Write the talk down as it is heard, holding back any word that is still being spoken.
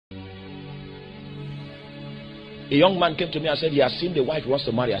A young man came to me and said he has seen the wife he wants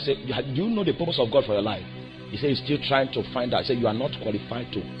to marry. I said, do you know the purpose of God for your life? He said he's still trying to find out. I said, you are not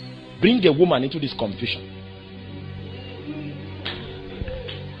qualified to bring a woman into this confusion.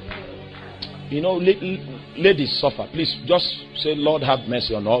 You know, ladies suffer. Please just say, Lord have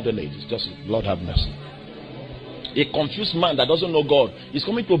mercy on all the ladies. Just Lord have mercy. A confused man that doesn't know God is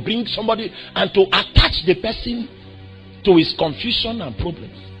coming to bring somebody and to attach the person to his confusion and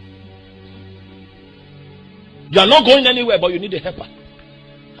problems. You are not going anywhere, but you need a helper.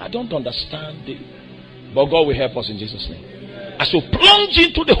 I don't understand it, but God will help us in Jesus' name. As you plunge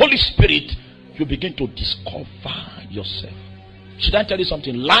into the Holy Spirit, you begin to discover yourself. Should I tell you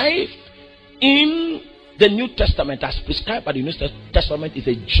something? Life in the New Testament, as prescribed by the New Testament, is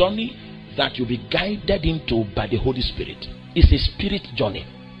a journey that you'll be guided into by the Holy Spirit. It's a spirit journey.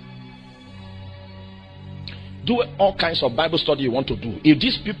 Do all kinds of Bible study you want to do. If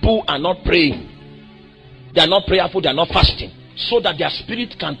these people are not praying, they are not prayerful, they are not fasting, so that their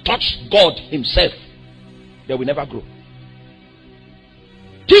spirit can touch God himself, they will never grow.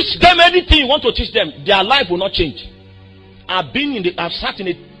 Teach them anything you want to teach them, their life will not change. I've sat in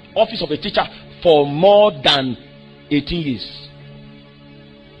the office of a teacher for more than 18 years.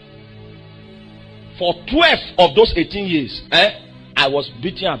 For 12 of those 18 years, I was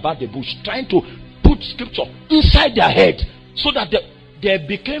beating about the bush, trying to put scripture inside their head, so that they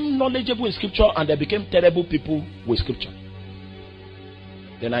became knowledgeable in scripture and they became terrible people with scripture.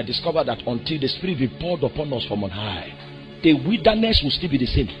 Then I discovered that until the Spirit be poured upon us from on high, the wilderness will still be the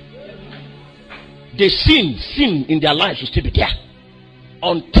same. The sin in their lives will still be there.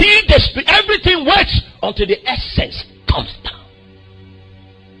 Until the Spirit, everything waits until the essence comes down.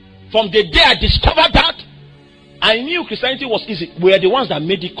 From the day I discovered that, I knew Christianity was easy. We are the ones that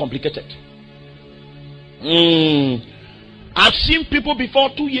made it complicated. I've seen people before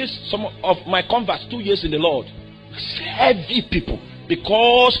 2 years, some of my converts, 2 years in the Lord, heavy people,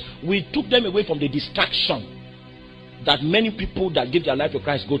 because we took them away from the distraction that many people that give their life to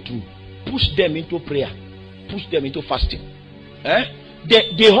Christ go through. Push them into prayer, push them into fasting.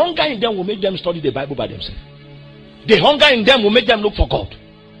 The hunger in them will make them study the Bible by themselves. The hunger in them will make them look for God,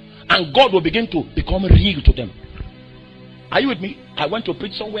 and God will begin to become real to them. Are you with me? I went to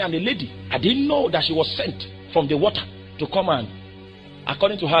preach somewhere, and a lady, I didn't know that she was sent from the water to come, and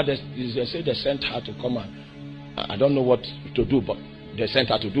according to her, they say they sent her to come, and I don't know what to do, but they sent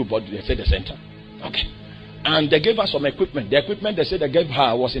her to do, but they said they sent her. Okay. And they gave her some equipment. The equipment they said they gave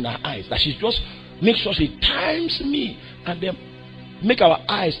her was in her eyes, that she just make sure she times me and then make our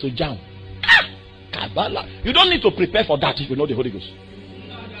eyes to jam. Kabbalah. You don't need to prepare for that if you know the Holy Ghost.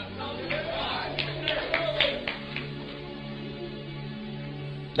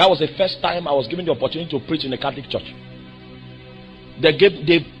 That was the first time I was given the opportunity to preach in a Catholic church.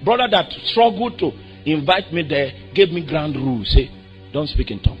 The brother that struggled to invite me there gave me grand rules. Say, don't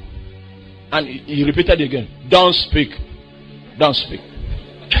speak in tongue. And he repeated it again. Don't speak. Don't speak.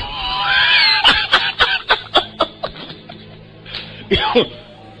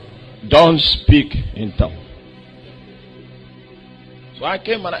 Don't speak in tongue. So I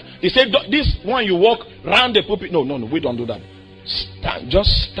came and he said, this one you walk round the pulpit. No, we don't do that.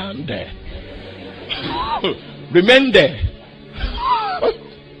 Just stand there. Remain there.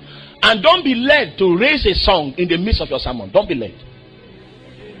 And don't be led to raise a song in the midst of your sermon. Don't be led.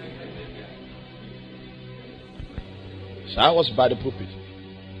 So I was by the pulpit,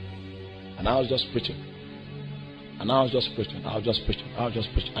 and I was just preaching, and I was just preaching,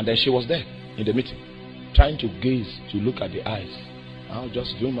 and then she was there in the meeting, trying to gaze, to look at the eyes. I was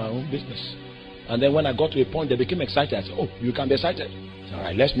just doing my own business. And then when I got to a point, they became excited. I said, oh, you can be excited. I said, all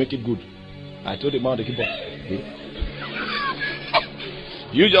right, let's make it good. I told the man on the keyboard,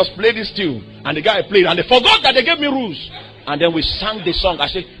 you just play this tune. And the guy played, and they forgot that they gave me rules. And then we sang the song. I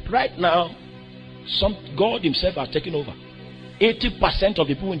said, right now, God himself has taken over. 80% of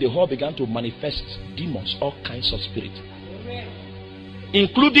the people in the hall began to manifest demons, all kinds of spirits,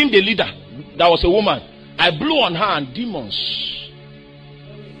 including the leader. That was a woman. I blew on her, and demons.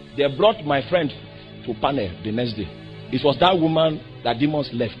 They brought my friend to panel the next day. It was that woman that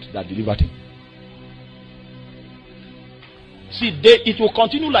demons left that delivered him. See, it will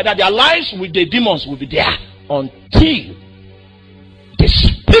continue like that. Their lives with the demons will be there until the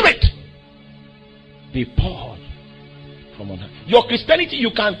Spirit be poured from on high. Your Christianity,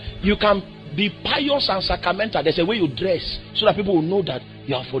 you can be pious and sacramental. There's a way you dress so that people will know that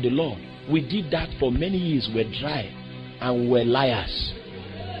you are for the Lord. We did that for many years. We're dry and we're liars.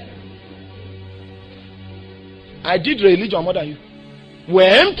 I did religion more than you. We're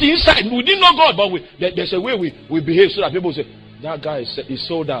empty inside. We didn't know God, but there's a way we behave so that people say, that guy is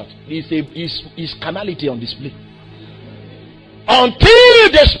sold out. His carnality on display.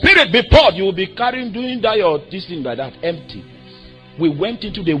 Until the Spirit be poured, you will be carrying, doing that or this thing like that, empty. We went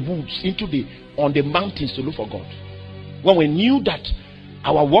into the woods, on the mountains to look for God. When we knew that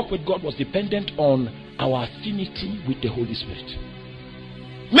our walk with God was dependent on our affinity with the Holy Spirit.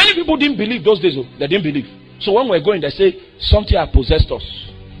 Many people didn't believe those days. They didn't believe. So when we're going, they say something had possessed us.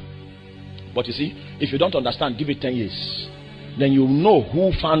 But you see, if you don't understand, give it 10 years. Then you know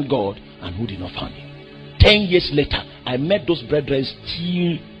who found God and who did not find him. 10 years later, I met those brethren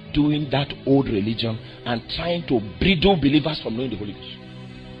still doing that old religion and trying to bridle believers from knowing the Holy Ghost.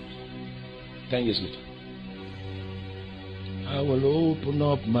 10 years later, I will open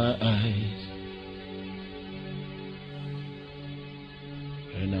up my eyes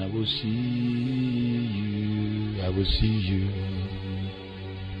and I will see you. I will see you.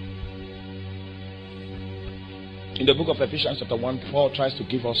 In the book of Ephesians chapter 1, Paul tries to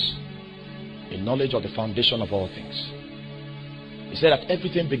give us a knowledge of the foundation of all things. He said that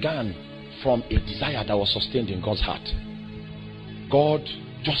everything began from a desire that was sustained in God's heart. God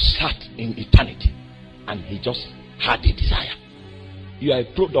just sat in eternity and he just had a desire. You are a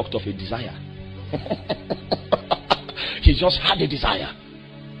product of a desire. He just had a desire.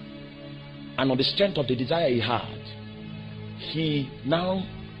 And on the strength of the desire he had, he now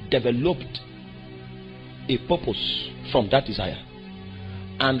developed a purpose from that desire.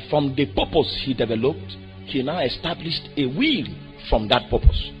 And from the purpose he developed, he now established a will from that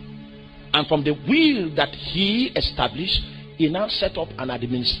purpose. And from the will that he established, he now set up an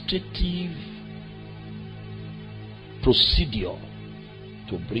administrative procedure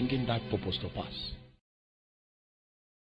to bringing that purpose to pass.